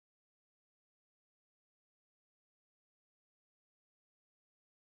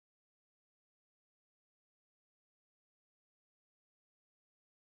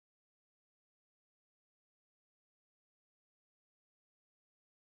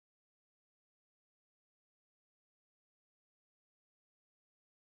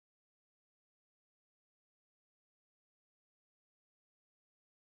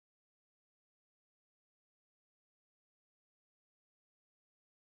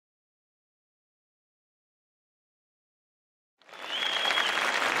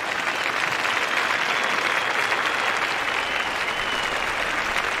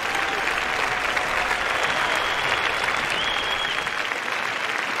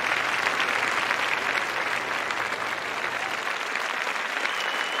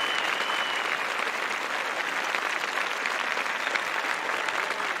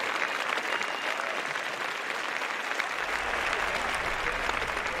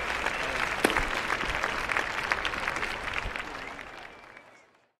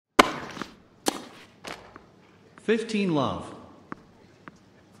15 love.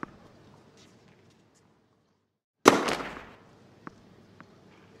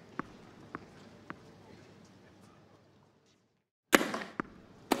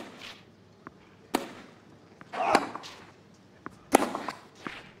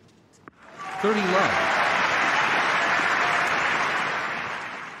 $30 love.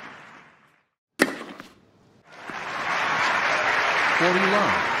 $40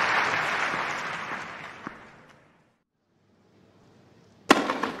 love.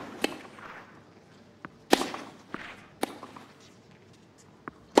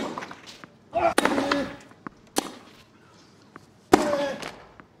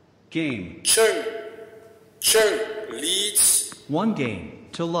 Game. Chung leads. 1 game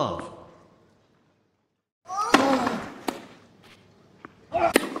to love.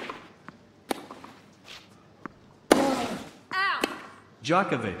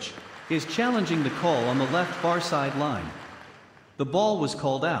 Djokovic is challenging the call on the left far side line. The ball was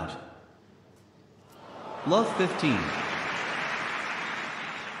called out. Love 15.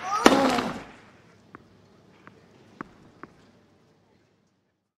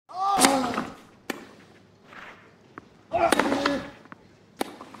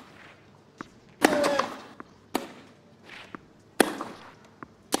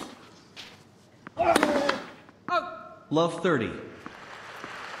 Love 30.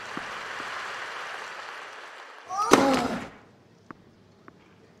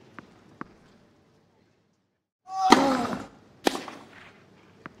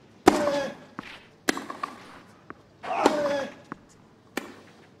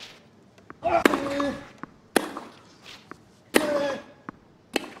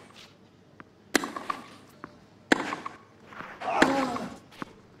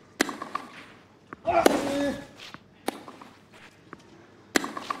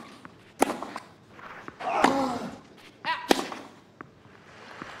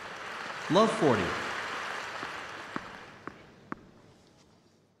 Love 40.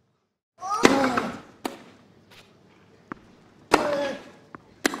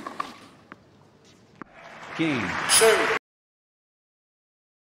 Game. Chung.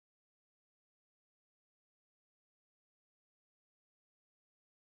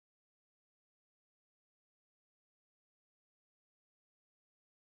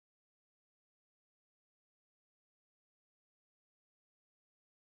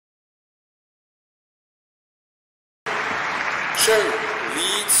 Chung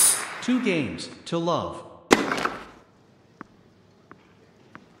leads. 2 games to love.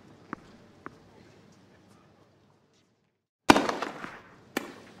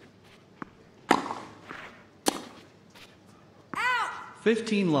 Out.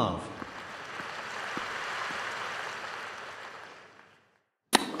 15 love.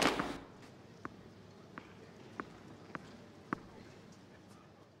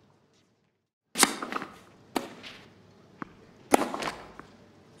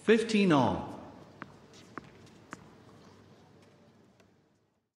 $15 all.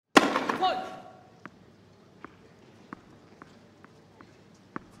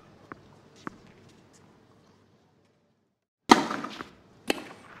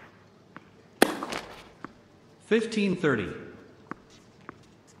 $15.30.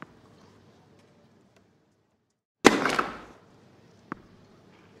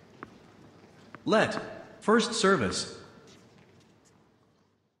 Let. First service.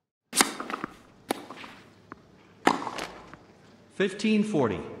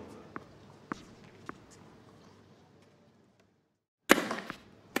 $15.40.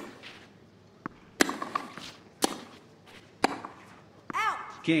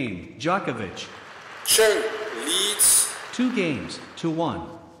 Game. Djokovic. Chung leads. 2 games to 1.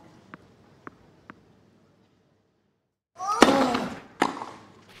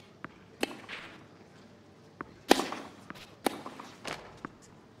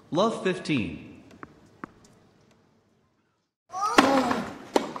 Love 15.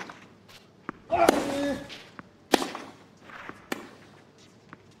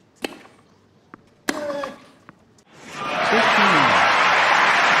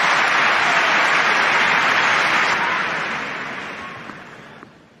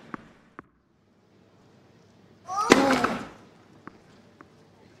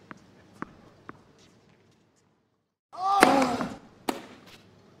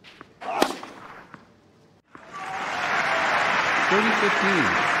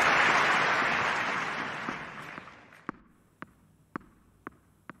 $30.15.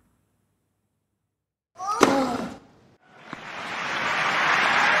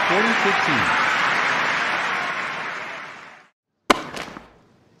 $40.15.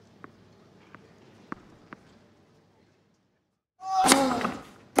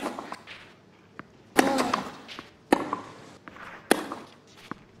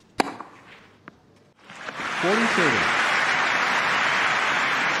 40-30.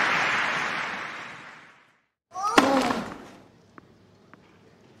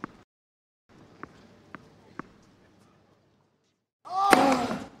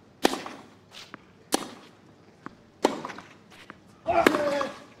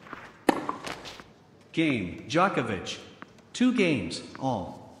 Game, Djokovic. 2 games,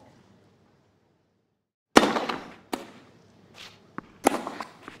 all.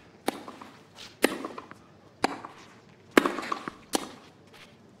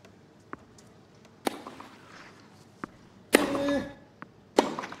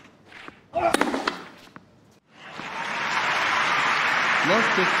 Love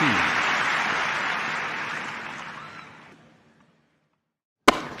 15.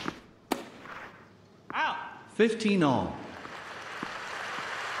 Out. 15 all.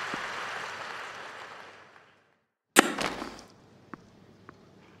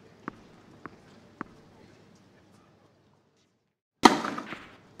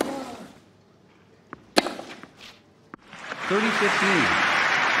 Thirty 15.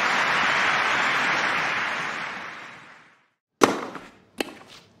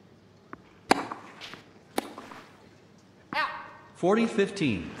 Out.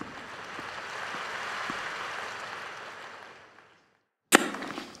 40-15.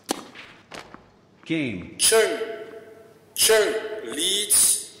 Game. Chung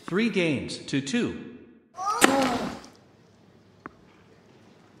leads 3 games to 2.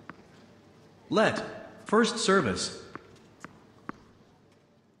 Let. First service.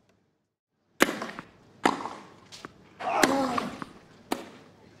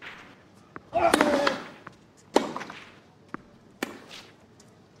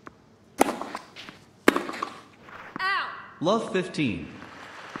 Love 15.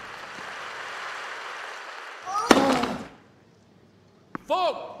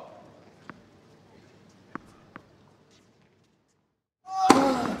 Four.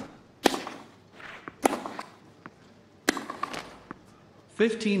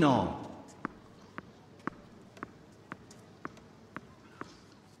 15 all.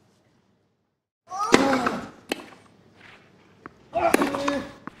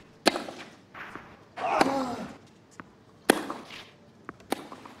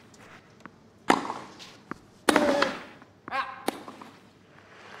 Out.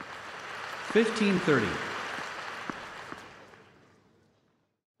 15-30.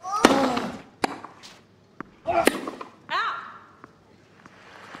 Out.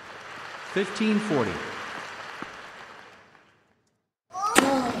 15-40.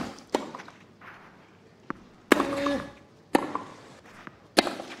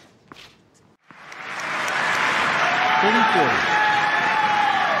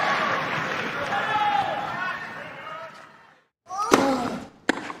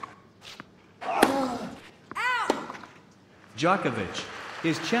 Djokovic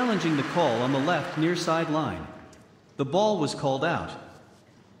is challenging the call on the left near sideline. The ball was called out.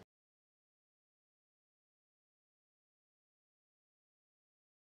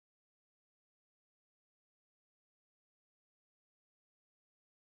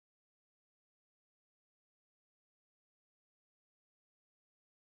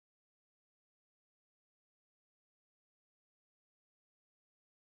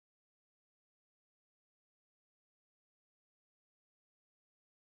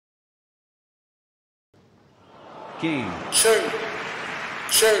 Game. Chung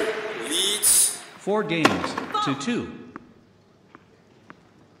leads 4 games to 2.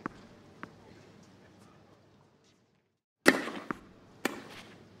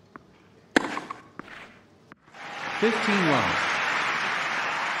 $15.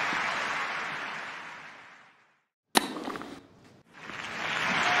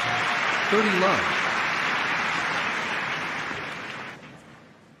 30 love.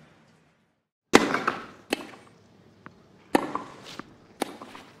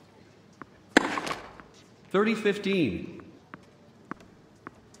 30-15.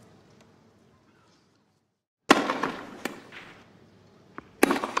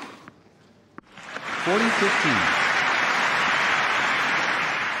 40-15.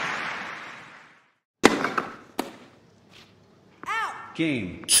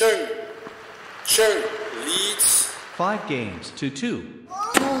 Game. Chung leads 5 games to 2.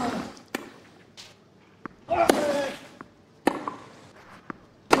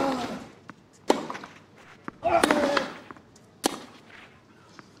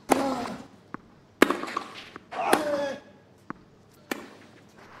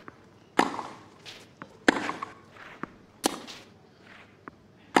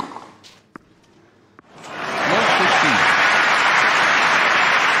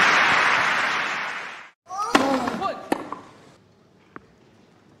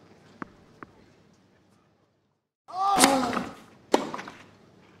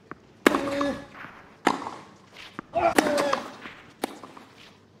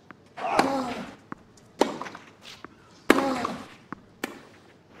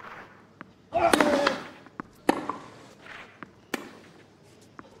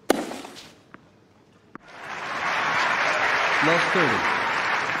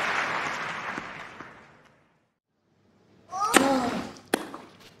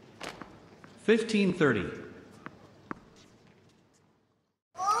 15-30.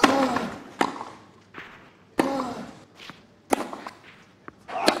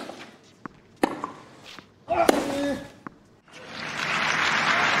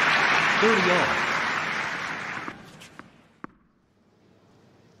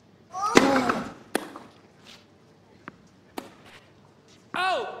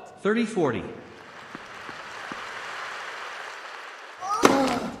 Out! 30-40.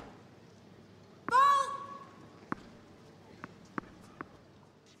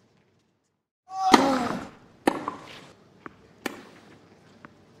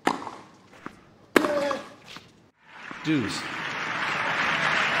 Deuce.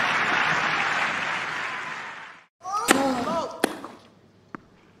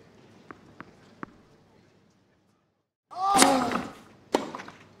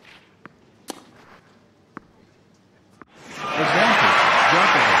 Advantage,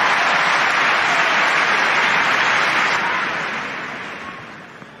 Djokovic.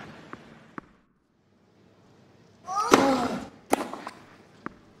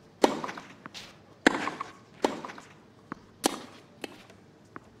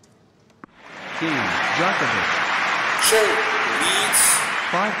 Game, Djokovic. Chung leads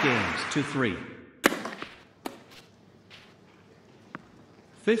 5-3.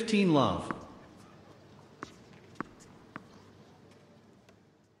 15-love.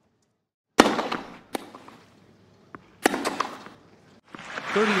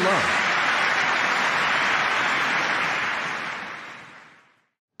 30-love.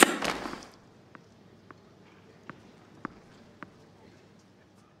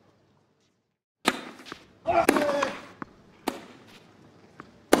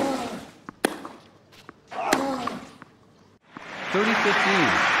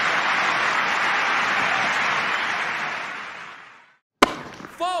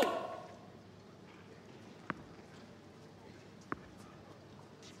 foul.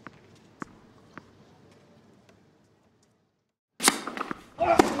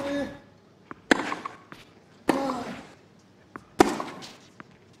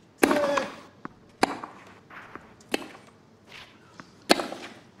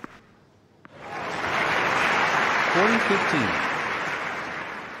 40-15.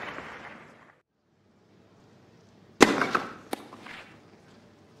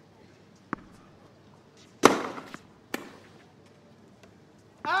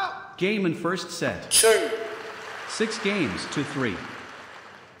 Game in first set. Chung 6-3.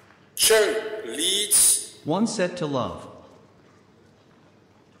 Chung leads 1-love.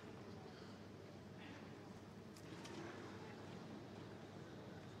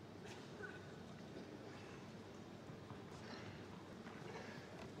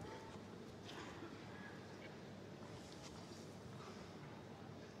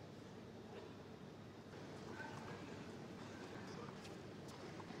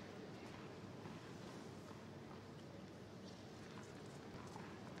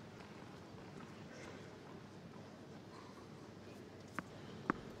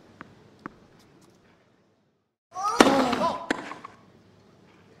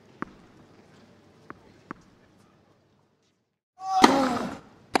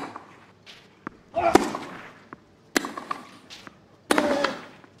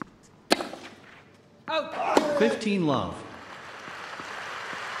 out. 15-love.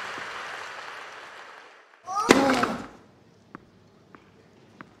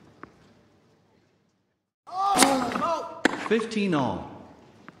 Out. 15-all.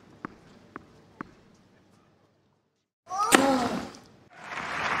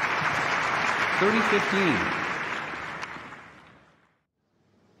 30-15.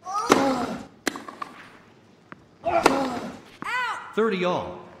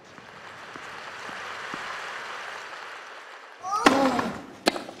 30-all.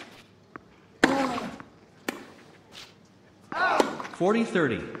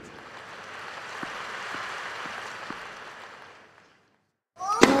 40-30.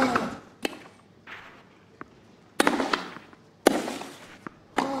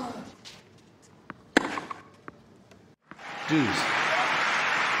 Deuce.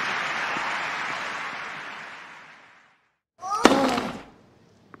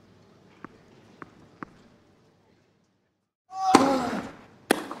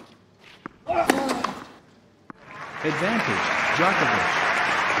 Advantage, Djokovic.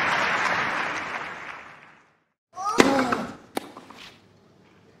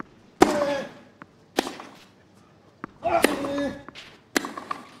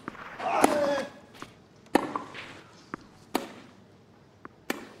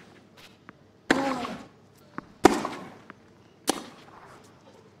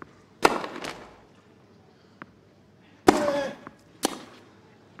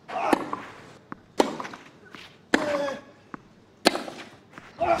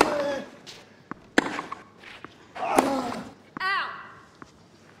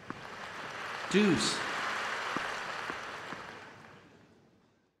 Deuce.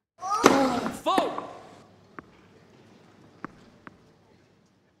 Fold.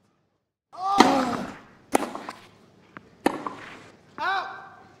 Out.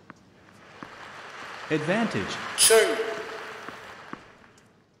 Advantage. Chung.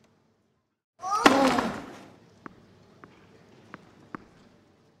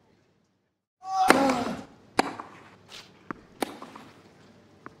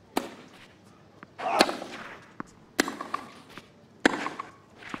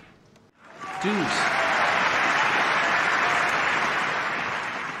 Deuce.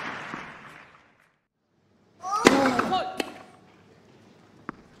 One.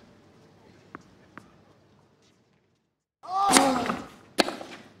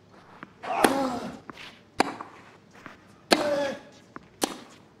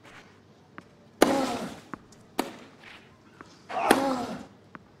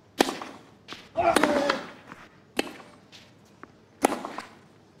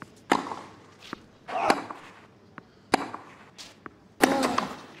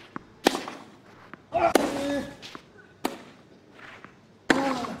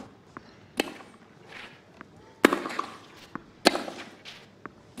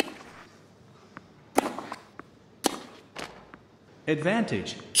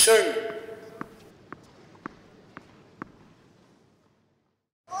 Advantage. Chung.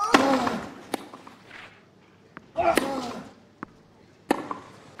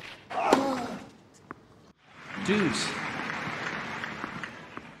 Deuce.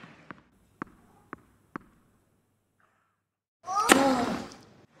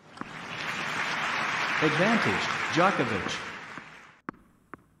 Advantage. Djokovic.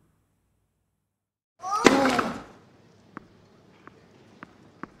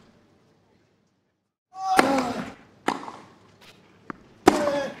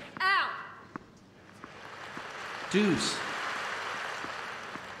 Out. Deuce.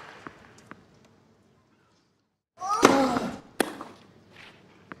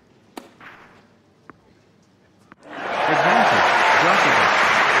 Advantage. Djokovic.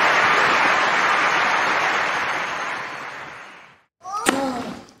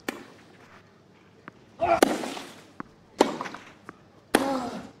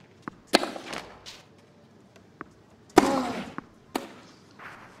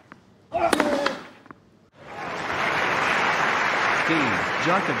 Game.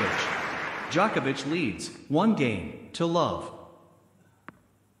 Djokovic. Djokovic leads 1-0.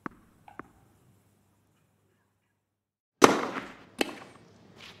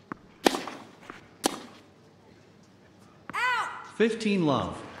 Out.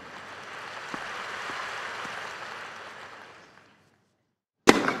 15-love.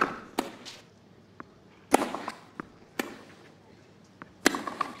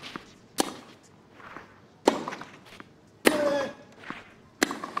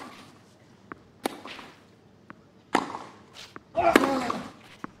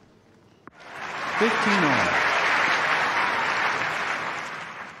 Fifteen all.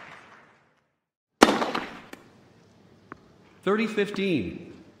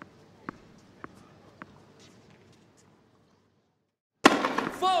 $30-15.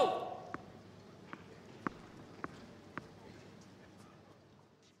 Fold.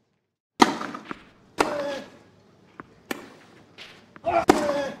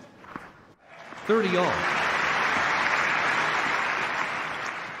 $30 all.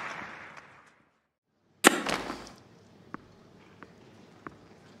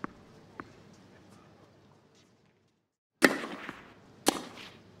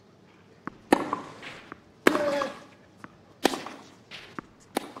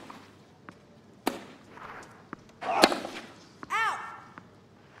 Out.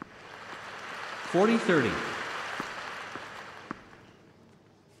 40-30.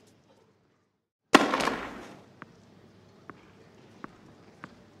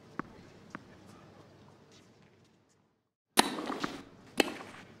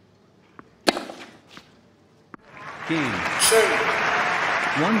 Game. Chung.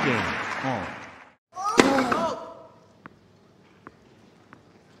 1-all.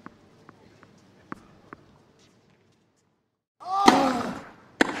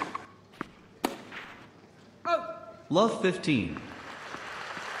 Out. Love 15.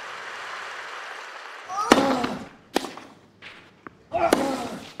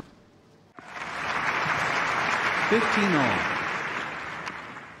 $15 all.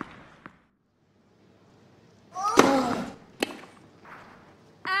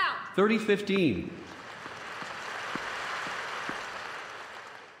 Out. 30-15.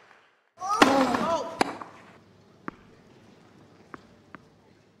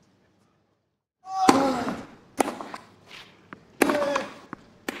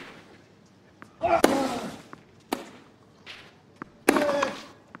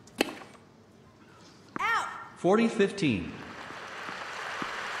 40-15.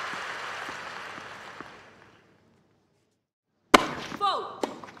 Fault.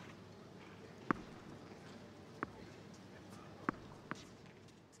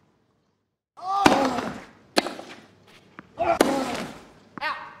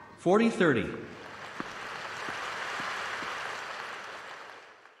 Out. 40-30.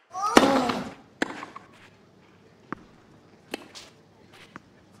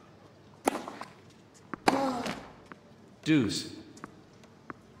 Deuce.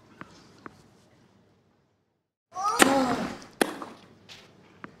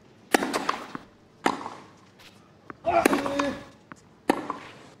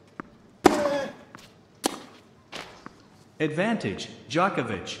 Advantage,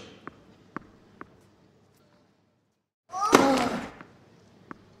 Djokovic.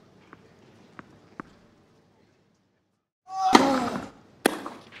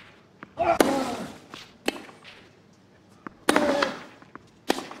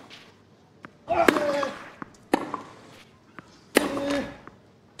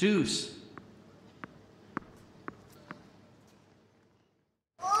 Deuce.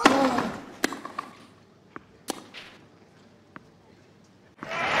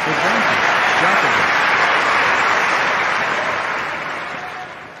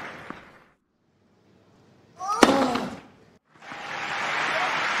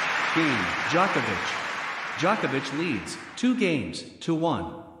 Game, Djokovic. Djokovic leads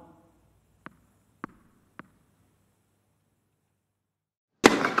 2-1.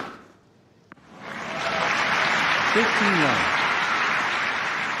 15 love.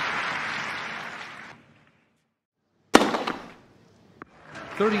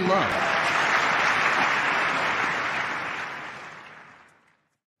 $30 love.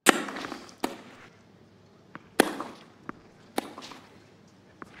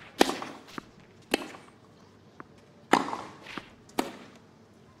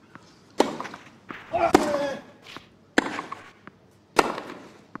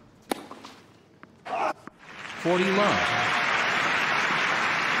 $40 love.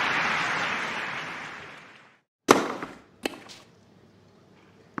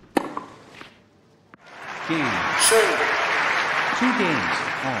 Game. Chung. 2 games,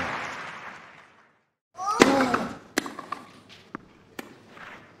 all.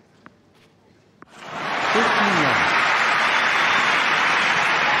 $15 love.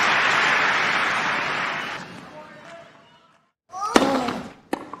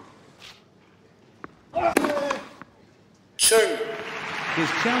 Chung. Is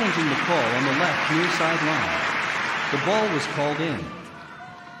challenging the call on the left near sideline. The ball was called in.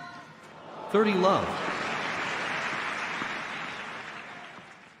 30 love.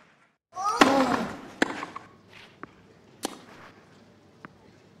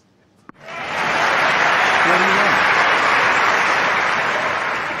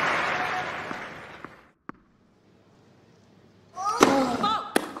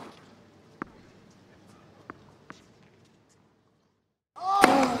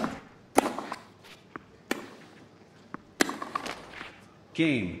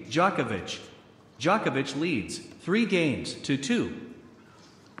 Game, Djokovic. Djokovic leads 3-2.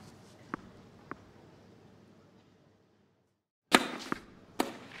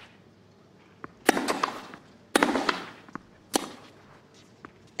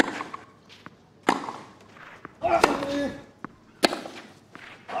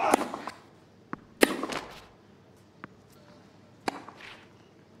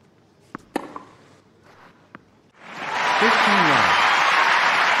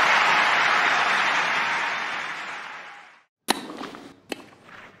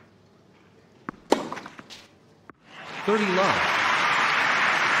 $30 love.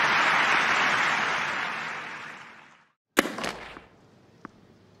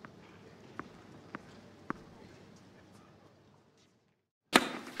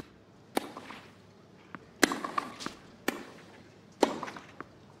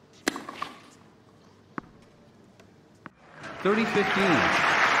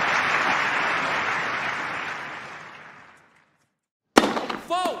 $30-15.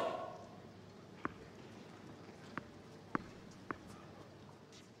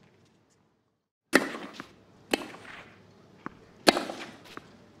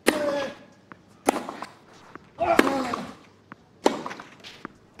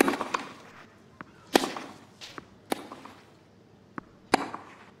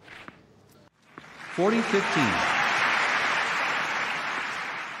 $40-15.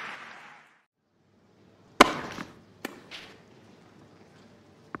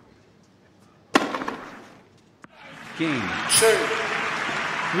 Game. Chung.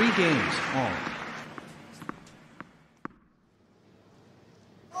 3 games, all.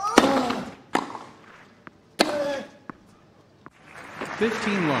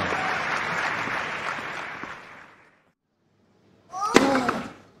 15 love.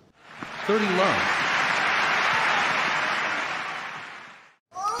 30 love.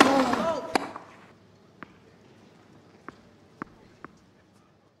 Oh.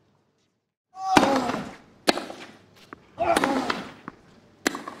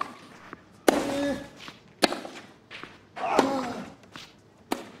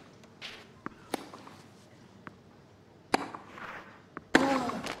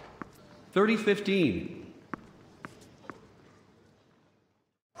 30-15.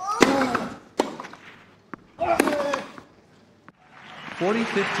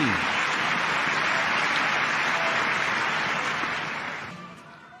 40-15.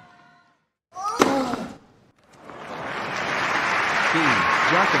 Game,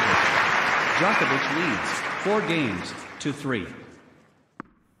 Djokovic. Djokovic leads 4 games to 3.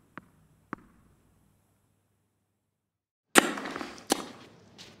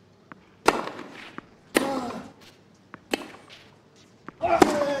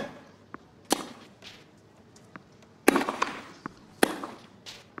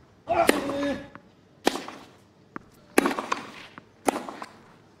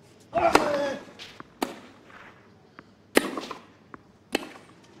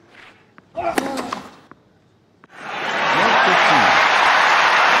 Love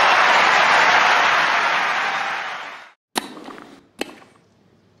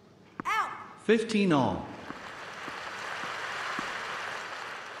 15 all.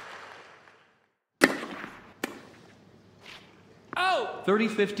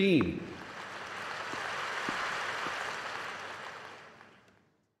 30-15.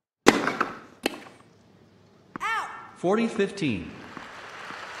 40-15.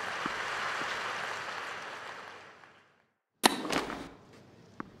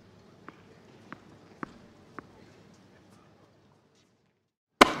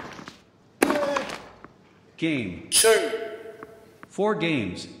 Chung. 4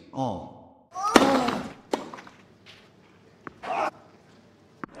 games, all. Love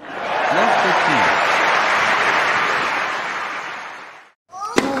 15.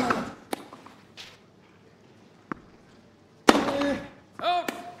 Oh.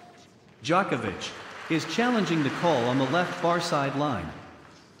 Djokovic is challenging the call on the left far side line.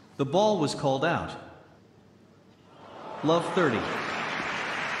 The ball was called out. Love 30.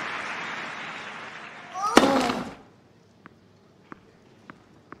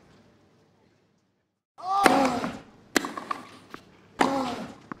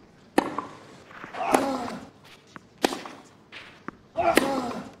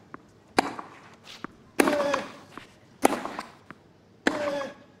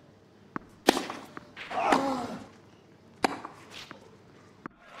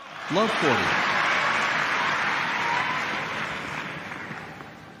 Love 40.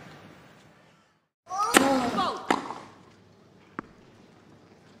 Vote.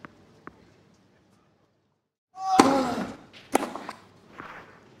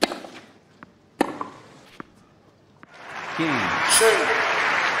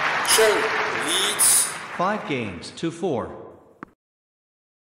 Chung leads 5 games to 4.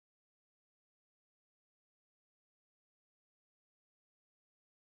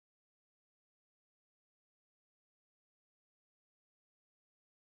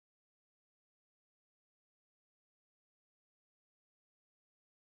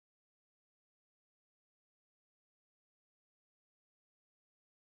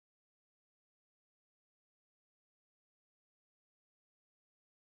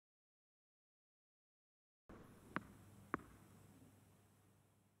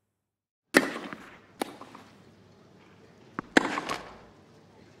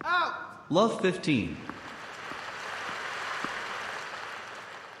 Love 15.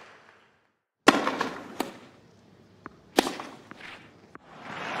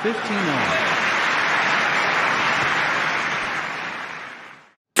 15 on.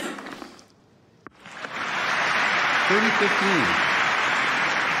 30-15.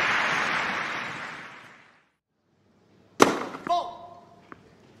 Vote.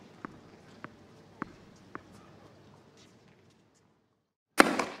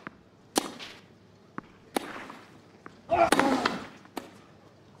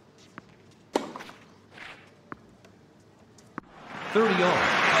 30 all.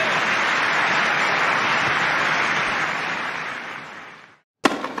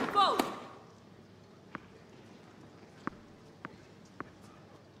 Vote.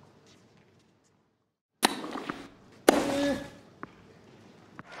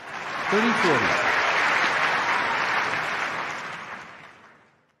 30-40.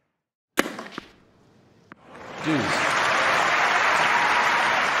 2.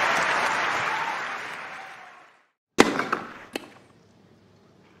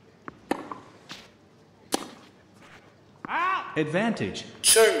 Advantage.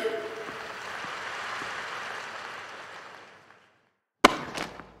 Chung.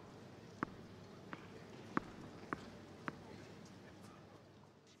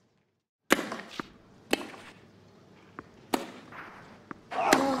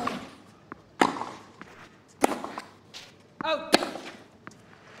 Out.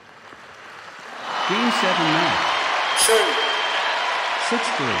 Game 7 match. Chung.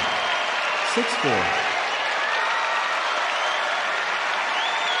 6-3. 6-4.